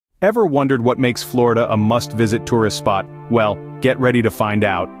Ever wondered what makes Florida a must-visit tourist spot? Well, get ready to find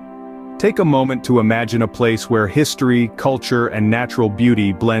out. Take a moment to imagine a place where history, culture, and natural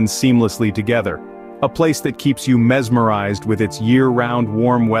beauty blend seamlessly together. A place that keeps you mesmerized with its year-round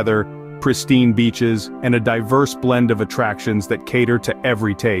warm weather, pristine beaches, and a diverse blend of attractions that cater to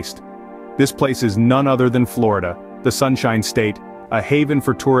every taste. This place is none other than Florida, the Sunshine State, a haven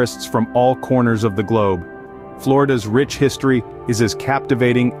for tourists from all corners of the globe. Florida's rich history is as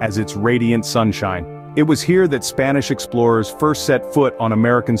captivating as its radiant sunshine. It was here that Spanish explorers first set foot on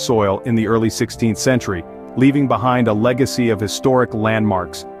American soil in the early 16th century, leaving behind a legacy of historic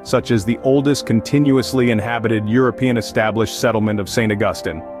landmarks, such as the oldest continuously inhabited European established settlement of St.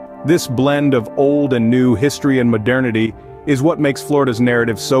 Augustine. This blend of old and new history and modernity is what makes Florida's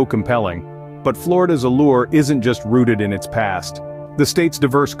narrative so compelling. But Florida's allure isn't just rooted in its past. The state's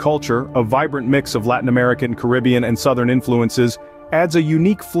diverse culture, a vibrant mix of Latin American, Caribbean, and Southern influences, adds a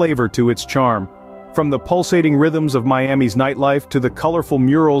unique flavor to its charm. From the pulsating rhythms of Miami's nightlife to the colorful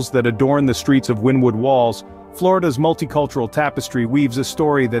murals that adorn the streets of Wynwood Walls, Florida's multicultural tapestry weaves a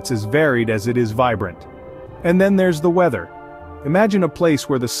story that's as varied as it is vibrant. And then there's the weather. Imagine a place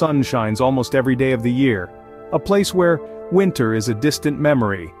where the sun shines almost every day of the year. A place where winter is a distant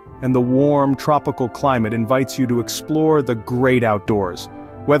memory, and the warm, tropical climate invites you to explore the great outdoors.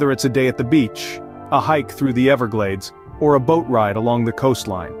 Whether it's a day at the beach, a hike through the Everglades, or a boat ride along the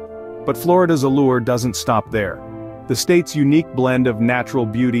coastline. But Florida's allure doesn't stop there. The state's unique blend of natural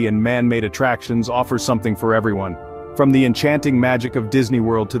beauty and man-made attractions offers something for everyone. From the enchanting magic of Disney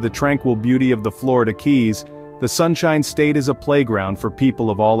World to the tranquil beauty of the Florida Keys, the Sunshine State is a playground for people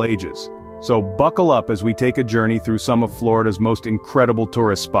of all ages. So buckle up as we take a journey through some of Florida's most incredible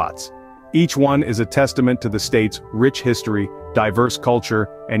tourist spots. Each one is a testament to the state's rich history, diverse culture,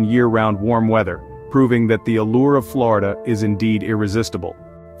 and year-round warm weather, proving that the allure of Florida is indeed irresistible.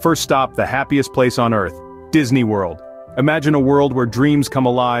 First stop, the happiest place on earth, Disney World. Imagine a world where dreams come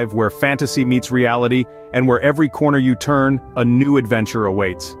alive, where fantasy meets reality, and where every corner you turn, a new adventure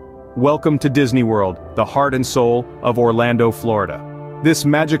awaits. Welcome to Disney World, the heart and soul of Orlando, Florida. This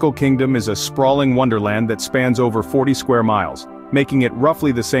magical kingdom is a sprawling wonderland that spans over 40 square miles, making it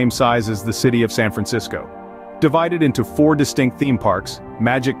roughly the same size as the city of San Francisco. Divided into 4 distinct theme parks,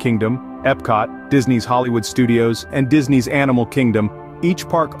 Magic Kingdom, Epcot, Disney's Hollywood Studios, and Disney's Animal Kingdom, each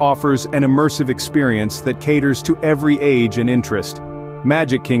park offers an immersive experience that caters to every age and interest.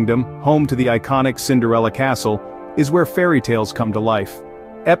 Magic Kingdom, home to the iconic Cinderella Castle, is where fairy tales come to life.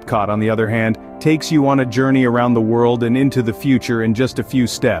 Epcot, on the other hand, takes you on a journey around the world and into the future in just a few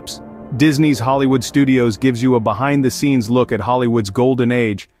steps. Disney's Hollywood Studios gives you a behind-the-scenes look at Hollywood's golden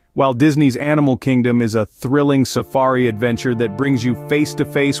age, while Disney's Animal Kingdom is a thrilling safari adventure that brings you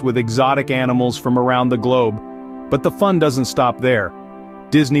face-to-face with exotic animals from around the globe. But the fun doesn't stop there.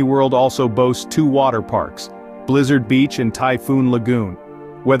 Disney World also boasts 2 water parks, Blizzard Beach and Typhoon Lagoon.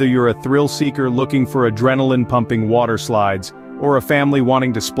 Whether you're a thrill-seeker looking for adrenaline-pumping water slides, or a family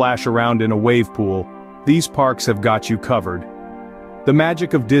wanting to splash around in a wave pool, these parks have got you covered. The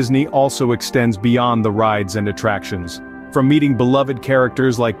magic of Disney also extends beyond the rides and attractions. From meeting beloved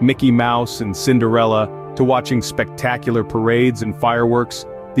characters like Mickey Mouse and Cinderella, to watching spectacular parades and fireworks,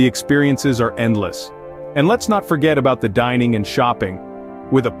 the experiences are endless. And let's not forget about the dining and shopping.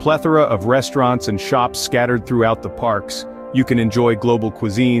 With a plethora of restaurants and shops scattered throughout the parks, you can enjoy global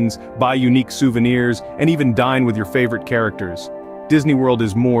cuisines, buy unique souvenirs, and even dine with your favorite characters. Disney World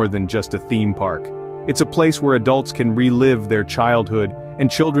is more than just a theme park. It's a place where adults can relive their childhood,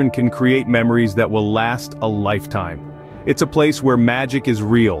 and children can create memories that will last a lifetime. It's a place where magic is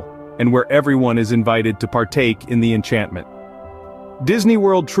real, and where everyone is invited to partake in the enchantment. Disney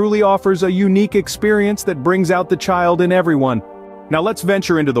World truly offers a unique experience that brings out the child in everyone. Now let's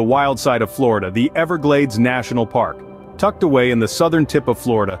venture into the wild side of Florida, the Everglades National Park. Tucked away in the southern tip of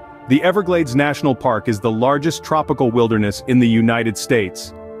Florida, the Everglades National Park is the largest tropical wilderness in the United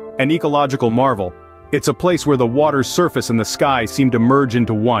States. An ecological marvel, it's a place where the water's surface and the sky seem to merge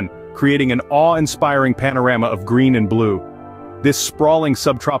into one, creating an awe-inspiring panorama of green and blue. This sprawling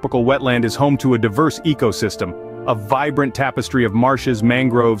subtropical wetland is home to a diverse ecosystem, a vibrant tapestry of marshes,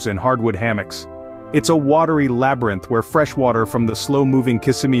 mangroves, and hardwood hammocks. It's a watery labyrinth where freshwater from the slow-moving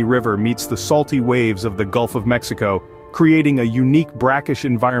Kissimmee River meets the salty waves of the Gulf of Mexico, creating a unique brackish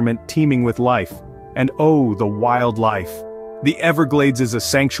environment teeming with life. And oh, the wildlife! The Everglades is a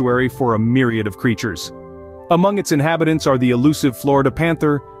sanctuary for a myriad of creatures. Among its inhabitants are the elusive Florida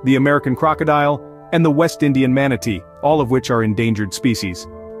panther, the American crocodile, and the West Indian manatee, all of which are endangered species.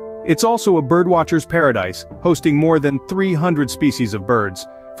 It's also a birdwatcher's paradise, hosting more than 300 species of birds,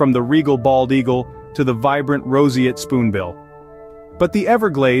 from the regal bald eagle to the vibrant roseate spoonbill. But the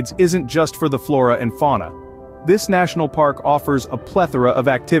Everglades isn't just for the flora and fauna. This national park offers a plethora of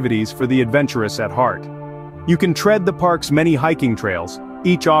activities for the adventurous at heart. You can tread the park's many hiking trails,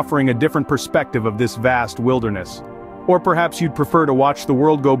 each offering a different perspective of this vast wilderness. Or perhaps you'd prefer to watch the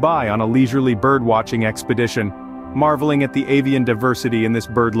world go by on a leisurely bird-watching expedition, marveling at the avian diversity in this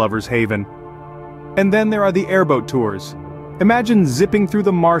bird lover's haven. And then there are the airboat tours. Imagine zipping through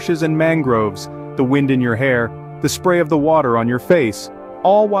the marshes and mangroves, the wind in your hair, the spray of the water on your face,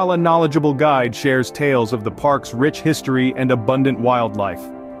 all while a knowledgeable guide shares tales of the park's rich history and abundant wildlife.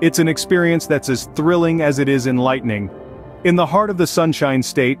 It's an experience that's as thrilling as it is enlightening. In the heart of the Sunshine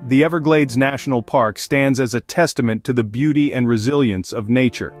State, the Everglades National Park stands as a testament to the beauty and resilience of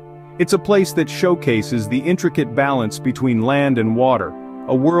nature. It's a place that showcases the intricate balance between land and water,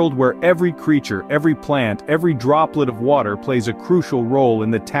 a world where every creature, every plant, every droplet of water plays a crucial role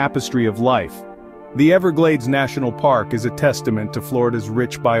in the tapestry of life. The Everglades National Park is a testament to Florida's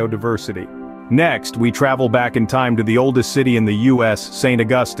rich biodiversity. Next, we travel back in time to the oldest city in the U.S., St.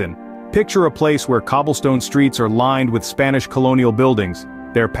 Augustine. Picture a place where cobblestone streets are lined with Spanish colonial buildings,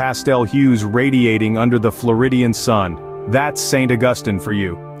 their pastel hues radiating under the Floridian sun. That's St. Augustine for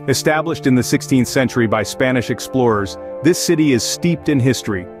you. Established in the 16th century by Spanish explorers, this city is steeped in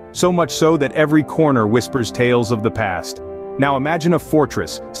history, so much so that every corner whispers tales of the past. Now imagine a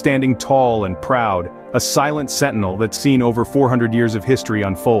fortress, standing tall and proud, a silent sentinel that's seen over 400 years of history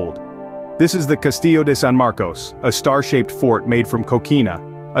unfold. This is the Castillo de San Marcos, a star-shaped fort made from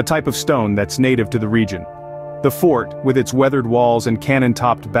coquina, a type of stone that's native to the region. The fort, with its weathered walls and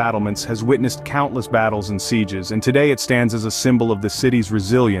cannon-topped battlements, has witnessed countless battles and sieges, and today it stands as a symbol of the city's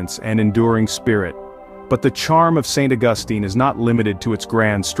resilience and enduring spirit. But the charm of St. Augustine is not limited to its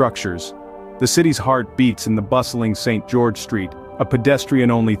grand structures. The city's heart beats in the bustling St. George Street, a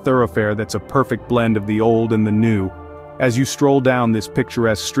pedestrian-only thoroughfare that's a perfect blend of the old and the new. As you stroll down this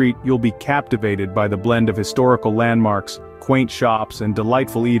picturesque street, you'll be captivated by the blend of historical landmarks, quaint shops, and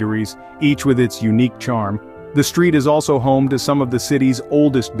delightful eateries, each with its unique charm. The street is also home to some of the city's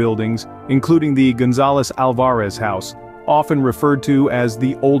oldest buildings, including the González Alvarez House, often referred to as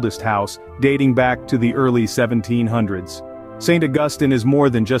the oldest house, dating back to the early 1700s. St. Augustine is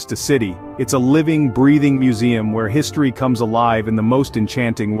more than just a city, it's a living, breathing museum where history comes alive in the most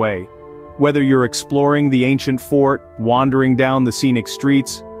enchanting way. Whether you're exploring the ancient fort, wandering down the scenic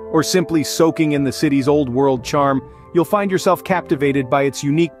streets, or simply soaking in the city's old-world charm, you'll find yourself captivated by its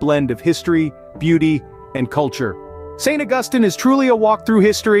unique blend of history, beauty, and culture. St. Augustine is truly a walk through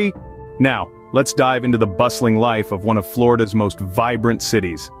history. Now, let's dive into the bustling life of one of Florida's most vibrant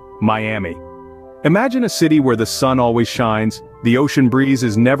cities, Miami. Imagine a city where the sun always shines, the ocean breeze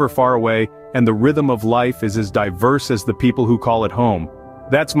is never far away, and the rhythm of life is as diverse as the people who call it home.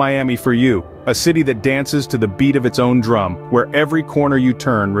 That's Miami for you, a city that dances to the beat of its own drum, where every corner you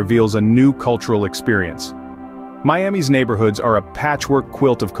turn reveals a new cultural experience. Miami's neighborhoods are a patchwork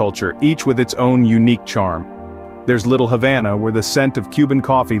quilt of culture, each with its own unique charm. There's Little Havana, where the scent of Cuban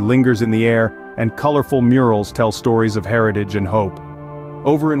coffee lingers in the air, and colorful murals tell stories of heritage and hope.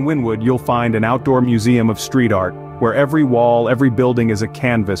 Over in Wynwood, you'll find an outdoor museum of street art, where every wall, every building is a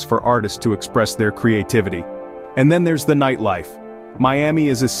canvas for artists to express their creativity. And then there's the nightlife. Miami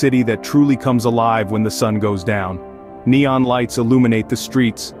is a city that truly comes alive when the sun goes down. Neon lights illuminate the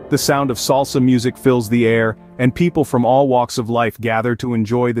streets, the sound of salsa music fills the air, and people from all walks of life gather to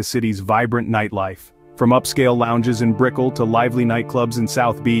enjoy the city's vibrant nightlife. From upscale lounges in Brickell to lively nightclubs in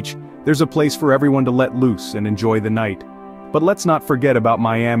South Beach, there's a place for everyone to let loose and enjoy the night. But let's not forget about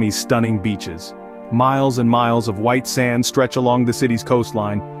Miami's stunning beaches. Miles and miles of white sand stretch along the city's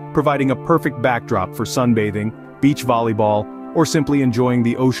coastline, providing a perfect backdrop for sunbathing, beach volleyball, or simply enjoying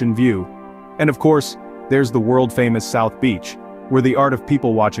the ocean view. And of course, there's the world-famous South Beach, where the art of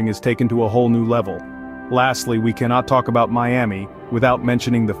people-watching is taken to a whole new level. Lastly, we cannot talk about Miami without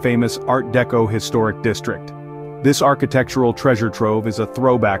mentioning the famous Art Deco Historic District. This architectural treasure trove is a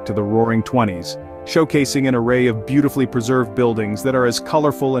throwback to the Roaring Twenties, showcasing an array of beautifully preserved buildings that are as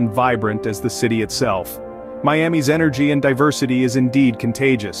colorful and vibrant as the city itself. Miami's energy and diversity is indeed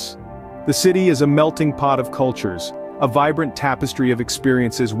contagious. The city is a melting pot of cultures, a vibrant tapestry of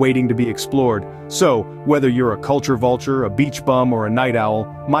experiences waiting to be explored. So, whether you're a culture vulture, a beach bum, or a night owl,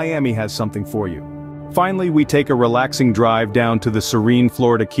 Miami has something for you. Finally, we take a relaxing drive down to the serene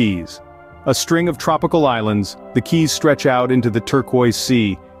Florida Keys. A string of tropical islands, the Keys stretch out into the turquoise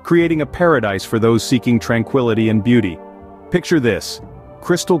sea, creating a paradise for those seeking tranquility and beauty. Picture this: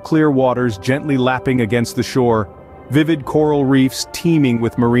 crystal clear waters gently lapping against the shore, vivid coral reefs teeming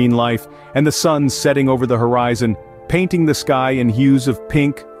with marine life, and the sun setting over the horizon, painting the sky in hues of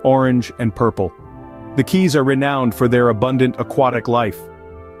pink, orange, and purple. The Keys are renowned for their abundant aquatic life.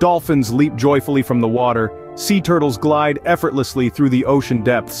 Dolphins leap joyfully from the water, sea turtles glide effortlessly through the ocean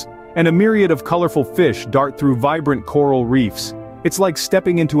depths, and a myriad of colorful fish dart through vibrant coral reefs. It's like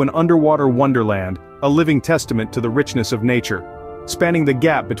stepping into an underwater wonderland, a living testament to the richness of nature. Spanning the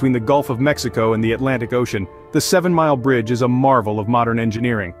gap between the Gulf of Mexico and the Atlantic Ocean, the 7-mile bridge is a marvel of modern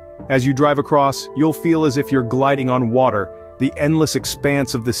engineering. As you drive across, you'll feel as if you're gliding on water, the endless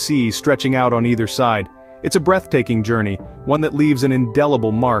expanse of the sea stretching out on either side. It's a breathtaking journey, one that leaves an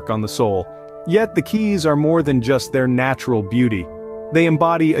indelible mark on the soul. Yet the Keys are more than just their natural beauty. They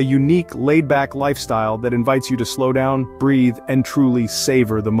embody a unique, laid-back lifestyle that invites you to slow down, breathe, and truly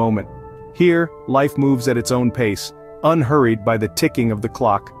savor the moment. Here, life moves at its own pace, unhurried by the ticking of the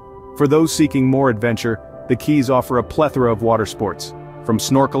clock. For those seeking more adventure, the Keys offer a plethora of water sports. From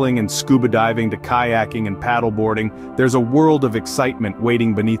snorkeling and scuba diving to kayaking and paddleboarding, there's a world of excitement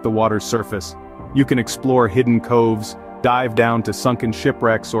waiting beneath the water's surface. You can explore hidden coves, dive down to sunken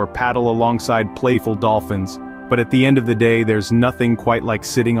shipwrecks, or paddle alongside playful dolphins. But at the end of the day, there's nothing quite like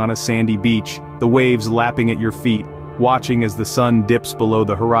sitting on a sandy beach, the waves lapping at your feet, watching as the sun dips below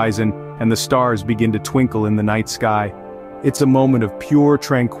the horizon and the stars begin to twinkle in the night sky. It's a moment of pure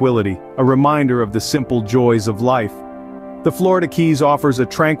tranquility, a reminder of the simple joys of life. The Florida Keys offers a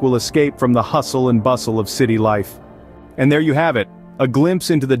tranquil escape from the hustle and bustle of city life. And there you have it, a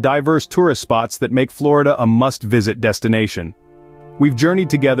glimpse into the diverse tourist spots that make Florida a must-visit destination. We've journeyed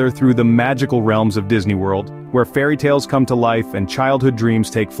together through the magical realms of Disney World, where fairy tales come to life and childhood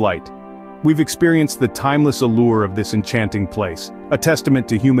dreams take flight. We've experienced the timeless allure of this enchanting place, a testament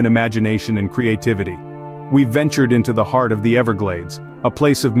to human imagination and creativity. We've ventured into the heart of the Everglades, a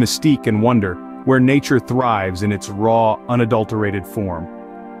place of mystique and wonder, where nature thrives in its raw, unadulterated form.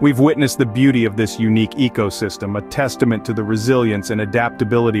 We've witnessed the beauty of this unique ecosystem, a testament to the resilience and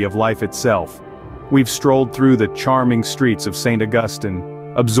adaptability of life itself. We've strolled through the charming streets of St.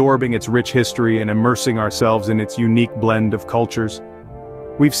 Augustine, absorbing its rich history and immersing ourselves in its unique blend of cultures.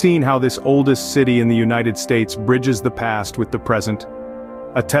 We've seen how this oldest city in the United States bridges the past with the present,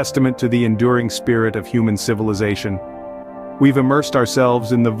 a testament to the enduring spirit of human civilization. We've immersed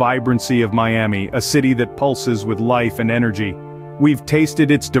ourselves in the vibrancy of Miami, a city that pulses with life and energy. We've tasted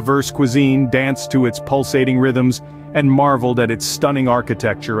its diverse cuisine, danced to its pulsating rhythms, and marveled at its stunning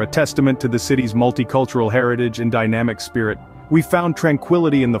architecture, a testament to the city's multicultural heritage and dynamic spirit. We found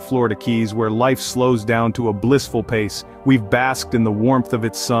tranquility in the Florida Keys, where life slows down to a blissful pace. We've basked in the warmth of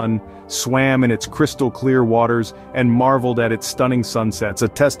its sun, swam in its crystal-clear waters, and marveled at its stunning sunsets, a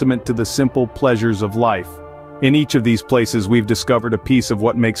testament to the simple pleasures of life. In each of these places we've discovered a piece of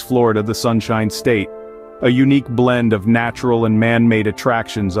what makes Florida the Sunshine State. A unique blend of natural and man-made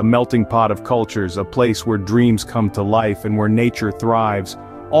attractions, a melting pot of cultures, a place where dreams come to life and where nature thrives.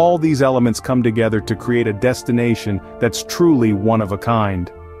 All these elements come together to create a destination that's truly one of a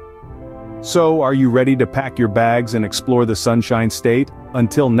kind. So, are you ready to pack your bags and explore the Sunshine State?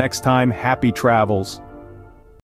 Until next time, happy travels.